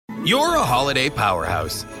You're a holiday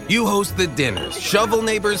powerhouse. You host the dinners, shovel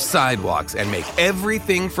neighbors' sidewalks, and make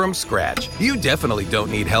everything from scratch. You definitely don't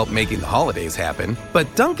need help making the holidays happen.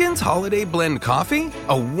 But Dunkin's Holiday Blend Coffee?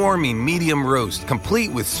 A warming medium roast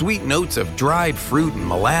complete with sweet notes of dried fruit and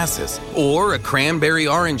molasses. Or a cranberry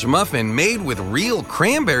orange muffin made with real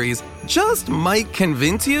cranberries just might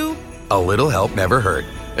convince you? A little help never hurt.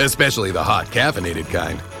 Especially the hot caffeinated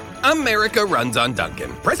kind. America runs on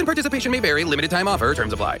Dunkin'. Price and participation may vary. Limited time offer.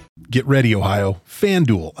 Terms apply. Get ready, Ohio.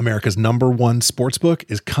 FanDuel, America's #1 sportsbook,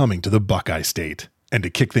 is coming to the Buckeye State. And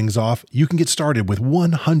to kick things off, you can get started with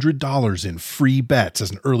 $100 in free bets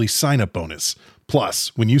as an early sign-up bonus.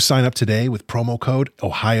 Plus, when you sign up today with promo code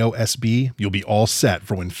OhioSB, you'll be all set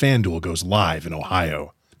for when FanDuel goes live in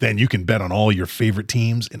Ohio. Then you can bet on all your favorite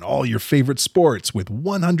teams and all your favorite sports with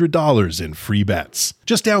 $100 in free bets.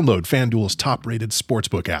 Just download FanDuel's top-rated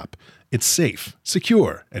sportsbook app. It's safe,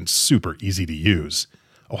 secure, and super easy to use.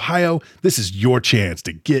 Ohio, this is your chance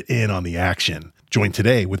to get in on the action. Join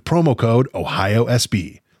today with promo code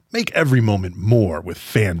OhioSB. Make every moment more with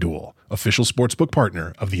FanDuel, official sportsbook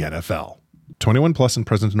partner of the NFL. 21 plus and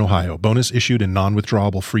present in Ohio. Bonus issued in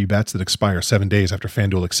non-withdrawable free bets that expire 7 days after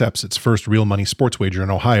FanDuel accepts its first real money sports wager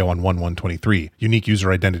in Ohio on 1/1/23. Unique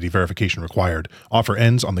user identity verification required. Offer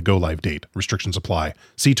ends on the go-live date. Restrictions apply.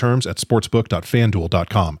 See terms at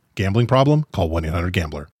sportsbook.fanduel.com. Gambling problem? Call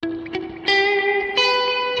 1-800-GAMBLER.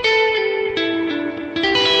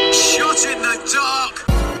 Shot in the dark!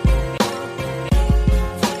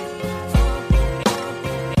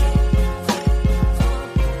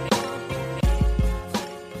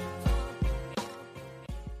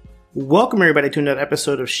 Welcome everybody to another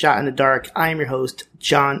episode of Shot in the Dark. I am your host,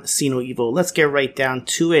 John Cino Evo. Let's get right down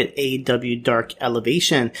to it. AEW Dark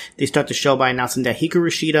Elevation. They start the show by announcing that Hikaru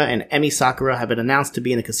Shida and Emi Sakura have been announced to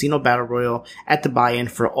be in the Casino Battle Royal at the buy-in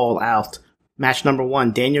for All Out. Match number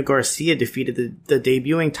 1, Daniel Garcia defeated the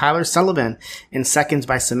debuting Tyler Sullivan in seconds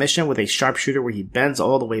by submission with a sharpshooter where he bends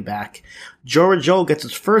all the way back. Jora Joe gets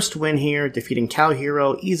his first win here, defeating Cal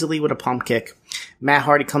Hero easily with a pump kick. Matt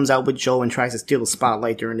Hardy comes out with Joe and tries to steal the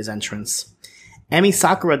spotlight during his entrance. Emi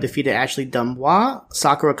Sakura defeated Ashley Dumois.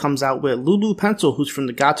 Sakura comes out with Lulu Pencil, who's from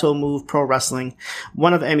the Gato Move Pro Wrestling,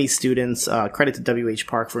 one of Emi's students. Credit to WH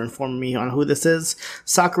Park for informing me on who this is.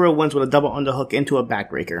 Sakura wins with a double underhook into a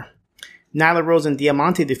backbreaker. Nyla Rose and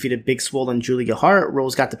Diamante defeated Big Swole and Julia Hart.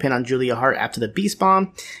 Rose got the pin on Julia Hart after the Beast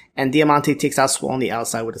Bomb, and Diamante takes out Swole on the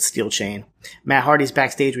outside with a steel chain. Matt Hardy's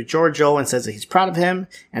backstage with Jora Joe and says that he's proud of him,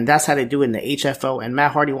 and that's how they do it in the HFO, and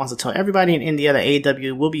Matt Hardy wants to tell everybody in India that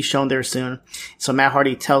AEW will be shown there soon. So Matt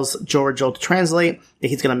Hardy tells Jora Joe to translate that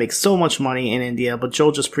he's going to make so much money in India, but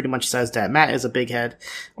Joe just pretty much says that Matt is a big head,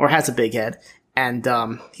 or has a big head, and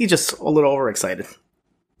he's just a little overexcited.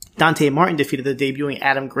 Dante Martin defeated the debuting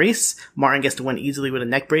Adam Grace. Martin gets to win easily with a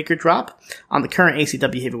neckbreaker drop on the current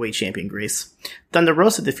ACW Heavyweight Champion Grace. Thunder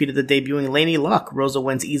Rosa defeated the debuting Laney Luck. Rosa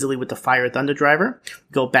wins easily with the Fire Thunder Driver.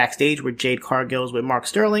 We go backstage where Jade Cargill's with Mark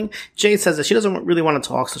Sterling. Jade says that she doesn't really want to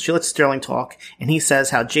talk, so she lets Sterling talk, and he says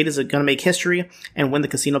how Jade is going to make history and win the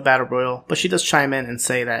Casino Battle Royal, but she does chime in and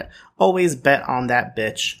say that always bet on that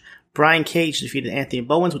bitch. Brian Cage defeated Anthony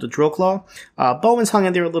Bowens with the Drill Claw. Bowens hung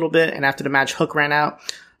in there a little bit, and after the match, Hook ran out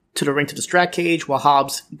to the ring to distract Cage while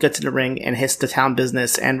Hobbs gets in the ring and hits the Town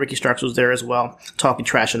Business, and Ricky Starks was there as well, talking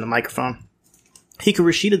trash on the microphone.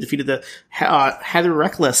 Hikaru Shida defeated the Heather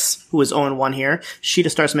Reckless, who is 0-1 here.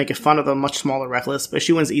 Shida starts making fun of the much smaller Reckless, but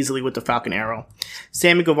she wins easily with the Falcon Arrow.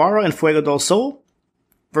 Sammy Guevara and Fuego del Sol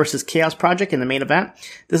versus Chaos Project in the main event.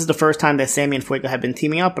 This is the first time that Sammy and Fuego have been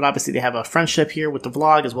teaming up, but obviously they have a friendship here with the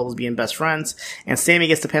vlog as well as being best friends. And Sammy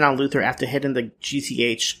gets the pin on Luther after hitting the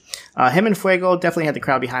GTH. Him and Fuego definitely had the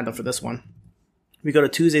crowd behind them for this one. We go to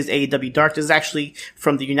Tuesday's AEW Dark. This is actually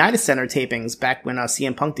from the United Center tapings back when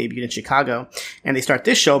CM Punk debuted in Chicago. And they start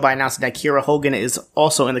this show by announcing that Kiera Hogan is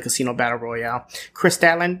also in the Casino Battle Royale. Chris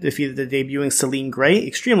Statland defeated the debuting Celine Gray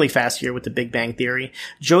extremely fast here with the Big Bang Theory.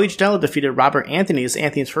 Joey Janela defeated Robert Anthony. This is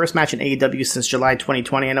Anthony's first match in AEW since July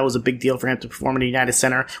 2020. I know it was a big deal for him to perform in the United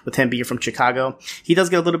Center with him being from Chicago. He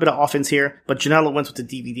does get a little bit of offense here, but Janela wins with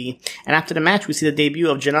the DVD. And after the match, we see the debut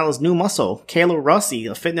of Janela's new muscle, Kayla Rossi,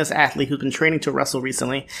 a fitness athlete who's been training to wrestle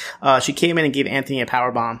recently. She came in and gave Anthony a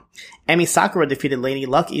powerbomb. Emi Sakura defeated Laney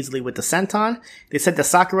Luck easily with the senton. They said that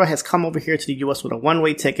Sakura has come over here to the US with a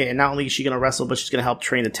one-way ticket, and not only is she going to wrestle, but she's going to help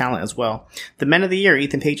train the talent as well. The Men of the Year,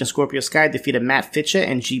 Ethan Page and Scorpio Sky, defeated Matt Fitchett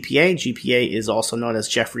and GPA. GPA is also known as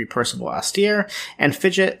Jeffrey Percival Austere. And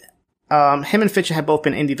Fitchett, him and Fitchett have both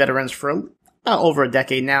been indie veterans for over a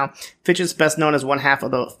decade now. Fitch is best known as one half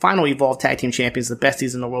of the final Evolve Tag Team Champions, the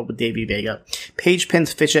besties in the world with Davey Vega. Paige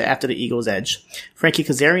pins Fitchett after the Eagle's Edge. Frankie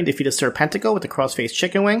Kazarian defeated Sir Pentacle with the crossface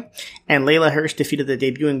chicken wing. And Layla Hirsch defeated the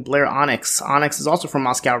debuting Blair Onyx. Onyx is also from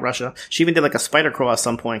Moscow, Russia. She even did like a spider crawl at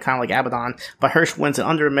some point, kind of like Abaddon. But Hirsch wins in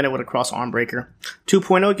under a minute with a cross arm breaker.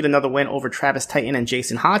 2.0 get another win over Travis Titan and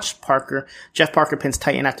Jason Hotch. Jeff Parker pins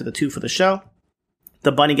Titan after the 2 for the show.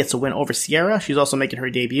 The Bunny gets a win over Sierra. She's also making her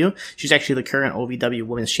debut. She's actually the current OVW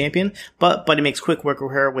Women's Champion, but Bunny makes quick work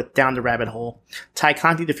with her with Down the Rabbit Hole. Ty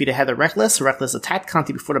Conti defeated Heather Reckless. Reckless attacked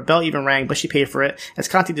Conti before the bell even rang, but she paid for it as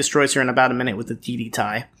Conti destroys her in about a minute with the DD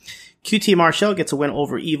tie. QT Marshall gets a win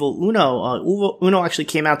over Evil Uno. Uno actually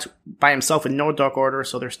came out by himself in no Dark Order,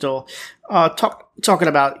 so they're still talking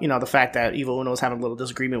about, the fact that Evil Uno is having a little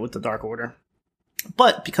disagreement with the Dark Order.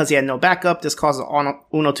 But because he had no backup, this causes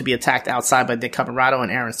Uno to be attacked outside by Dick Camarado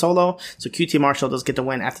and Aaron Solo. So QT Marshall does get the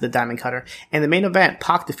win after the Diamond Cutter. In the main event,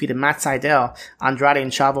 Pac defeated Matt Sydal. Andrade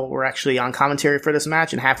and Chavo were actually on commentary for this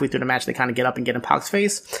match, and halfway through the match, they kind of get up and get in Pac's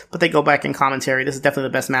face. But they go back in commentary. This is definitely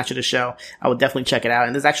the best match of the show. I would definitely check it out.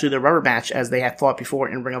 And this is actually the rubber match, as they had fought before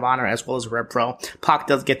in Ring of Honor as well as Rev Pro. Pac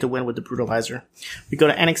does get the win with the Brutalizer. We go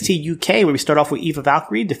to NXT UK, where we start off with Eva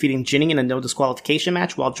Valkyrie defeating Jinny in a no disqualification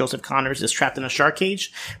match, while Joseph Connors is trapped in a shark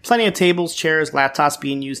cage. Plenty of tables, chairs, laptops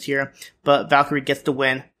being used here, but Valkyrie gets the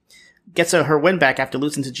win. Gets her win back after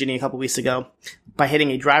losing to Jinny a couple weeks ago by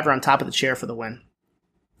hitting a driver on top of the chair for the win.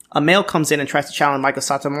 A male comes in and tries to challenge Michael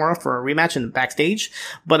Satomura for a rematch in the backstage,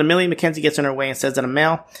 but Amelia McKenzie gets in her way and says that a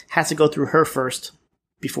male has to go through her first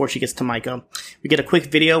before she gets to Maiko. We get a quick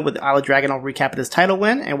video with Isla Dragunov recapping his title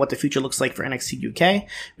win and what the future looks like for NXT UK.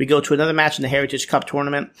 We go to another match in the Heritage Cup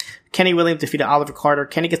tournament. Kenny Williams defeated Oliver Carter.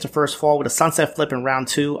 Kenny gets the first fall with a sunset flip in round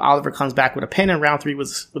 2. Oliver comes back with a pin in round 3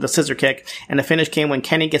 with a scissor kick. And the finish came when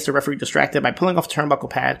Kenny gets the referee distracted by pulling off the turnbuckle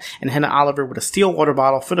pad and hitting Oliver with a steel water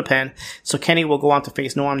bottle for the pin. So Kenny will go on to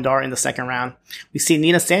face Noam Dar in the second round. We see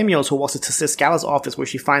Nina Samuels, who walks into Sis Scala's office, where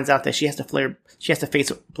she finds out that she has to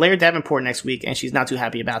face Blair Davenport next week, and she's not too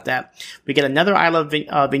happy about that. We get another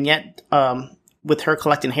Isla vignette, with her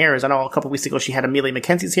collecting hairs. I know a couple weeks ago she had Amelia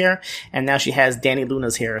McKenzie's hair, and now she has Danny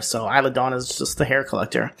Luna's hair. So Isla Dawn is just the hair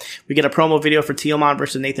collector. We get a promo video for Teal'c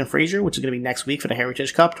versus Nathan Frazier, which is going to be next week for the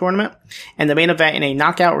Heritage Cup tournament. And the main event in a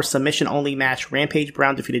knockout or submission only match, Rampage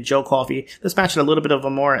Brown defeated Joe Coffey. This match had a little bit of a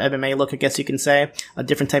more MMA look, I guess you can say. A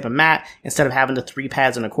different type of mat. Instead of having the 3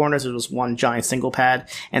 pads in the corners, it was one giant single pad.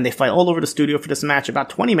 And they fight all over the studio for this match. About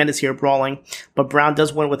 20 minutes here brawling. But Brown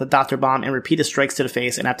does win with a Dr. Bomb and repeated strikes to the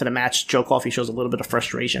face. And after the match, Joe Coffey shows a little bit of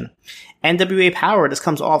frustration. NWA Power, this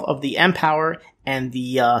comes off of the Empower and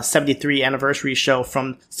the 73 anniversary show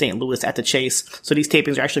from St. Louis at the Chase. So these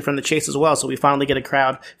tapings are actually from the Chase as well, so we finally get a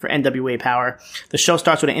crowd for NWA Power. The show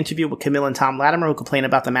starts with an interview with Camille and Tom Latimer, who complain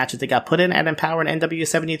about the matches they got put in at Empower and NWA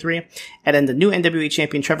 73. And then the new NWA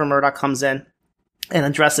champion Trevor Murdoch comes in and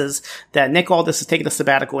addresses that Nick Aldis is taking a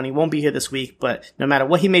sabbatical and he won't be here this week, but no matter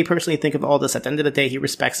what he may personally think of Aldis, at the end of the day, he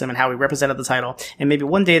respects him and how he represented the title, and maybe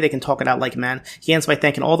one day they can talk it out like men. He ends by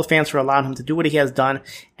thanking all the fans for allowing him to do what he has done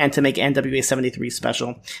and to make NWA 73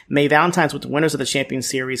 special. May Valentine's with the winners of the Champions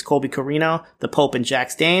Series, Colby Corino, the Pope, and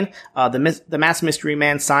Jax Dane. The Mass Mystery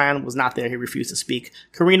Man, Sion, was not there. He refused to speak.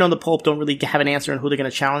 Corino and the Pope don't really have an answer on who they're going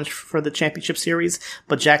to challenge for the Championship Series,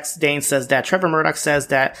 but Jax Dane says that Trevor Murdoch says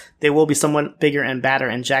that there will be someone bigger and badder,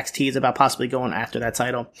 and Jax teased about possibly going after that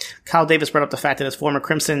title. Kyle Davis brought up the fact that his former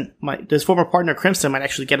partner Crimson might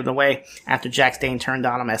actually get in the way after Jax Dane turned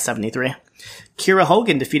on him at 73. Kira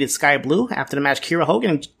Hogan defeated Sky Blue. After the match, Kira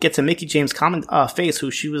Hogan gets a Mickie James face, who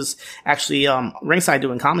she was actually ringside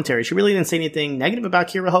doing commentary. She really didn't say anything negative about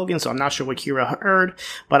Kira Hogan, so I'm not sure what Kira heard,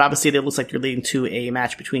 but obviously it looks like they're leading to a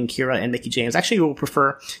match between Kira and Mickie James. Actually, we will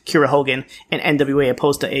prefer Kira Hogan in NWA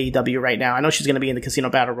opposed to AEW right now. I know she's going to be in the Casino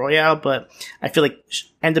Battle Royale, but I feel like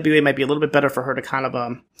NWA might be a little bit better for her to kind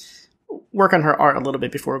of work on her art a little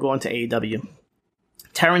bit before going to AEW.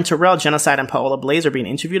 Taryn Terrell, Genocide, and Paola Blaze are being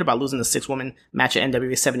interviewed about losing the 6-woman match at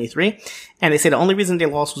NWA 73. And they say the only reason they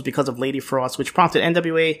lost was because of Lady Frost, which prompted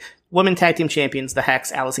NWA Women Tag Team Champions, the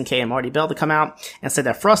Hex, Allison Kay, and Marty Bell to come out and said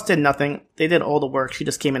that Frost did nothing. They did all the work. She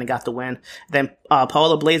just came in and got the win. Then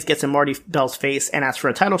Paola Blaze gets in Marty Bell's face and asks for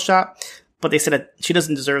a title shot, but they said that she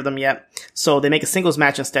doesn't deserve them yet. So they make a singles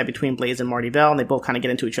match instead between Blaze and Marty Bell, and they both kind of get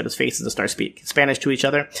into each other's faces and start speaking Spanish to each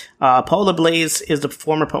other. Paola Blaze is the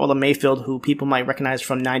former Paola Mayfield, who people might recognize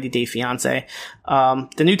from 90 Day Fiancé.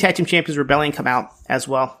 The new Tag Team Champions Rebellion come out as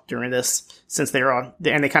well during this, since they are all,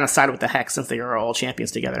 and they kind of sided with the Hex since they are all champions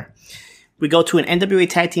together. We go to an NWA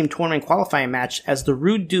Tag Team Tournament qualifying match as the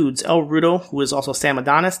Rude Dudes, El Rudo, who is also Sam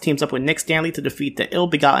Adonis, teams up with Nick Stanley to defeat the Ill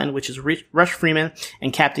Begotten, which is Rush Freeman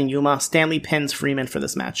and Captain Yuma. Stanley pins Freeman for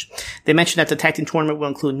this match. They mentioned that the Tag Team Tournament will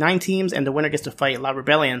include 9 teams, and the winner gets to fight La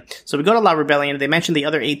Rebellion. So we go to La Rebellion, and they mentioned the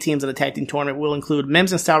other 8 teams in the Tag Team Tournament will include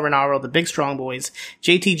Mims and Sal Renaro, the Big Strong Boys,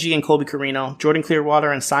 JTG and Colby Carino, Jordan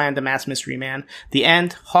Clearwater and Cyan the Masked Mystery Man, The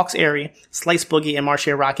End, Hawks Airy, Slice Boogie and Marche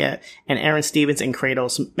Rocket, and Aaron Stevens and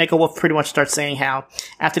Kratos. Mega Wolf pretty much starts saying how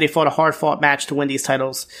after they fought a hard-fought match to win these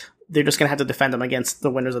titles, they're just going to have to defend them against the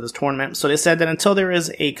winners of this tournament. So they said that until there is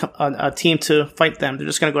a team to fight them, they're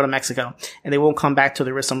just going to go to Mexico, and they won't come back till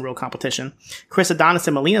there is some real competition. Chris Adonis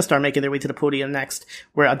and Melina start making their way to the podium next,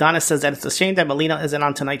 where Adonis says that it's a shame that Melina isn't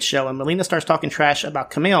on tonight's show, and Melina starts talking trash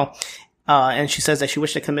about Camille, and she says that she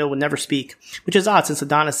wished that Camille would never speak, which is odd since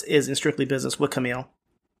Adonis is in strictly business with Camille.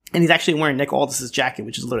 And he's actually wearing Nick Aldis's jacket,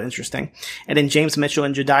 which is a little interesting. And then James Mitchell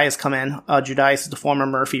and Judias come in. Judias is the former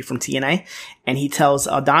Murphy from TNA. And he tells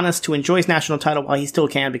Adonis to enjoy his national title while he still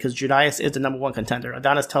can because Judias is the number 1 contender.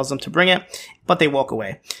 Adonis tells him to bring it, but they walk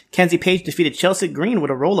away. Kenzie Page defeated Chelsea Green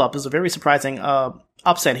with a roll-up. It was a very surprising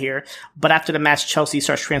upset here, but after the match, Chelsea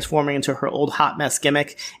starts transforming into her old hot mess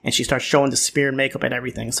gimmick, and she starts showing the spear and makeup and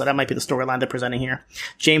everything, so that might be the storyline they're presenting here.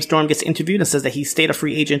 James Storm gets interviewed and says that he stayed a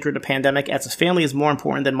free agent through the pandemic as his family is more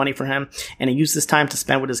important than money for him, and he used this time to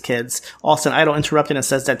spend with his kids. Austin Idol interrupted and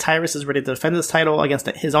says that Tyrus is ready to defend his title against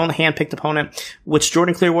his own hand-picked opponent, which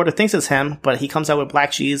Jordan Clearwater thinks is him, but he comes out with Black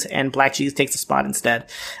Cheese, and Black Cheese takes the spot instead,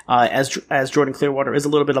 as Jordan Clearwater is a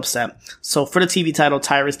little bit upset. So for the TV title,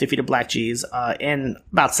 Tyrus defeated Black Cheese in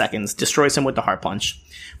about seconds, destroys him with the heart punch.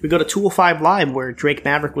 We go to 205 Live, where Drake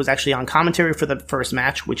Maverick was actually on commentary for the first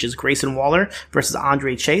match, which is Grayson Waller versus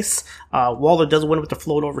Andre Chase. Waller does win with the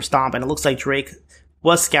float over stomp, and it looks like Drake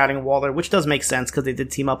was scouting Waller, which does make sense because they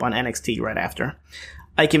did team up on NXT right after.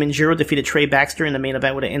 Ike Manjiro defeated Trey Baxter in the main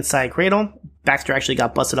event with an inside cradle. Baxter actually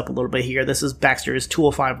got busted up a little bit here. This is Baxter's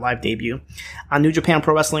 205 Live debut. On New Japan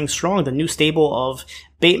Pro Wrestling Strong, the new stable of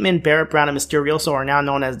Bateman, Barrett Brown, and Mysterioso are now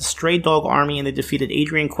known as the Stray Dog Army, and they defeated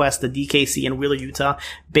Adrian Quest, the DKC, and Wheeler Utah.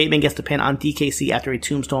 Bateman gets the pin on DKC after a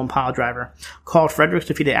tombstone pile driver. Carl Fredericks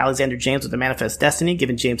defeated Alexander James with the Manifest Destiny,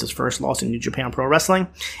 giving James his first loss in New Japan Pro Wrestling.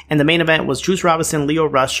 And the main event was Juice Robinson, Leo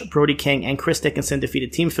Rush, Brody King, and Chris Dickinson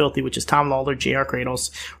defeated Team Filthy, which is Tom Lawler, JR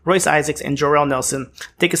Kratos, Royce Isaacs, and Jorel Nelson.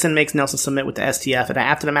 Dickinson makes Nelson submit with the STF, and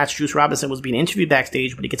after the match, Juice Robinson was being interviewed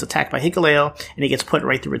backstage, but he gets attacked by Hikuleo, and he gets put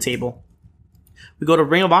right through a table. We go to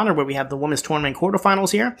Ring of Honor, where we have the women's tournament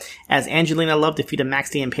quarterfinals here, as Angelina Love defeated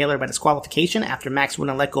Max the Impaler by disqualification after Max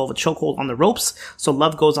wouldn't let go of a chokehold on the ropes, so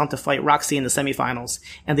Love goes on to fight Roxy in the semifinals.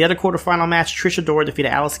 And the other quarterfinal match, Trish Adora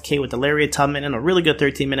defeated Allison Kay with the Lariat Tubman in a really good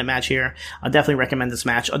 13-minute match here. I definitely recommend this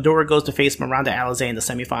match. Adora goes to face Miranda Alizé in the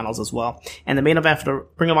semifinals as well. And the main event for the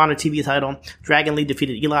Ring of Honor TV title, Dragon Lee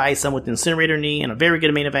defeated Eli Isom with the Incinerator knee in a very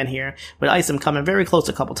good main event here, with Isom coming very close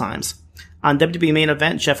a couple times. On WWE main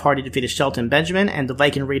event, Jeff Hardy defeated Shelton Benjamin, and the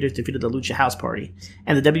Viking Raiders defeated the Lucha House Party.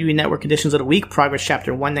 And the WWE Network editions of the week, Progress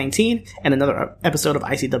Chapter 119, and another episode of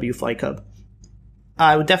ICW Fight Club.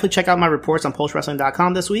 I would definitely check out my reports on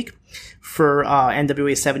postwrestling.com this week for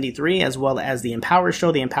NWA 73, as well as the Empower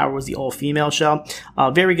show. The Empower was the all-female show.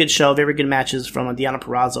 Very good show, very good matches from Deonna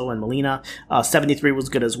Purrazzo and Melina. 73 was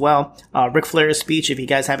good as well. Ric Flair's speech, if you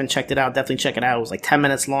guys haven't checked it out, definitely check it out. It was like 10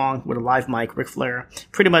 minutes long with a live mic. Ric Flair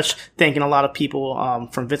pretty much thanking a lot of people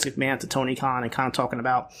from Vince McMahon to Tony Khan and kind of talking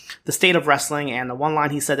about the state of wrestling. And the one line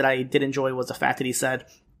he said that I did enjoy was the fact that he said,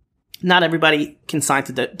 not everybody can sign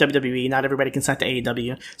to WWE, not everybody can sign to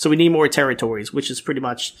AEW, so we need more territories, which is pretty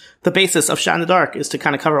much the basis of Shot in the Dark, is to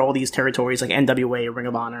kind of cover all these territories like NWA, Ring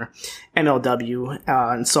of Honor, MLW,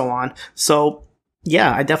 and so on. So,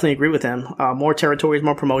 yeah, I definitely agree with him. More territories,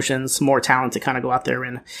 more promotions, more talent to kind of go out there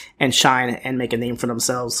and shine and make a name for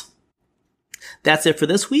themselves. That's it for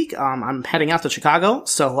this week. I'm heading out to Chicago,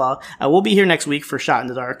 so I will be here next week for Shot in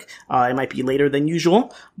the Dark. It might be later than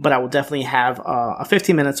usual, but I will definitely have a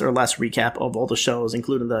 15 minutes or less recap of all the shows,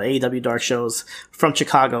 including the AEW Dark shows from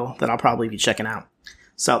Chicago that I'll probably be checking out.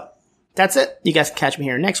 So that's it. You guys can catch me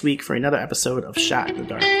here next week for another episode of Shot in the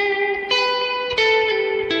Dark.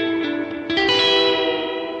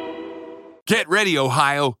 Get ready,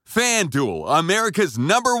 Ohio. FanDuel, America's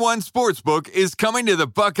 #1 sportsbook, is coming to the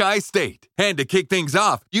Buckeye State. And to kick things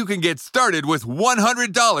off, you can get started with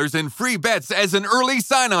 $100 in free bets as an early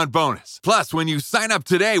sign-on bonus. Plus, when you sign up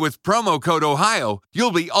today with promo code OHIO,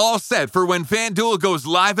 you'll be all set for when FanDuel goes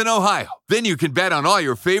live in Ohio. Then you can bet on all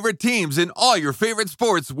your favorite teams and all your favorite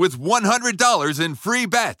sports with $100 in free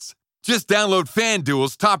bets. Just download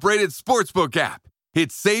FanDuel's top-rated sportsbook app.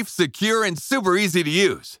 It's safe, secure, and super easy to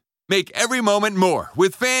use. Make every moment more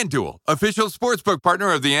with FanDuel, official sportsbook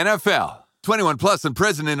partner of the NFL. 21 plus and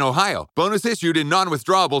present in Ohio. Bonus issued in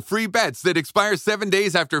non-withdrawable free bets that expire 7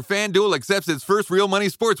 days after FanDuel accepts its first real money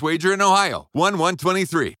sports wager in Ohio.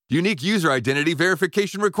 1/1/23. Unique user identity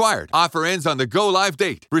verification required. Offer ends on the go-live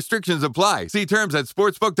date. Restrictions apply. See terms at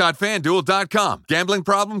sportsbook.fanduel.com. Gambling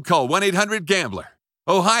problem? Call 1-800-GAMBLER.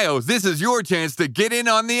 Ohio, this is your chance to get in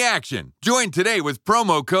on the action. Join today with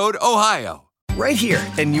promo code OHIO. Right here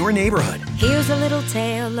in your neighborhood. Here's a little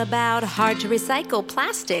tale about hard-to-recycle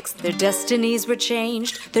plastics. Their destinies were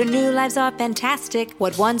changed. Their new lives are fantastic.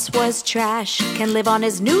 What once was trash can live on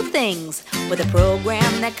as new things with a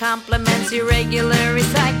program that complements your regular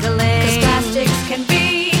recycling. 'Cause plastics can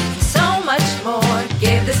be so much more.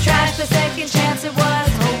 Give this trash the second chance it was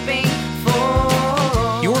hoping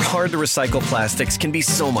for. Your hard-to-recycle plastics can be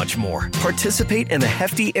so much more. Participate in the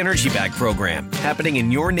Hefty Energy Bag program happening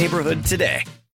in your neighborhood today.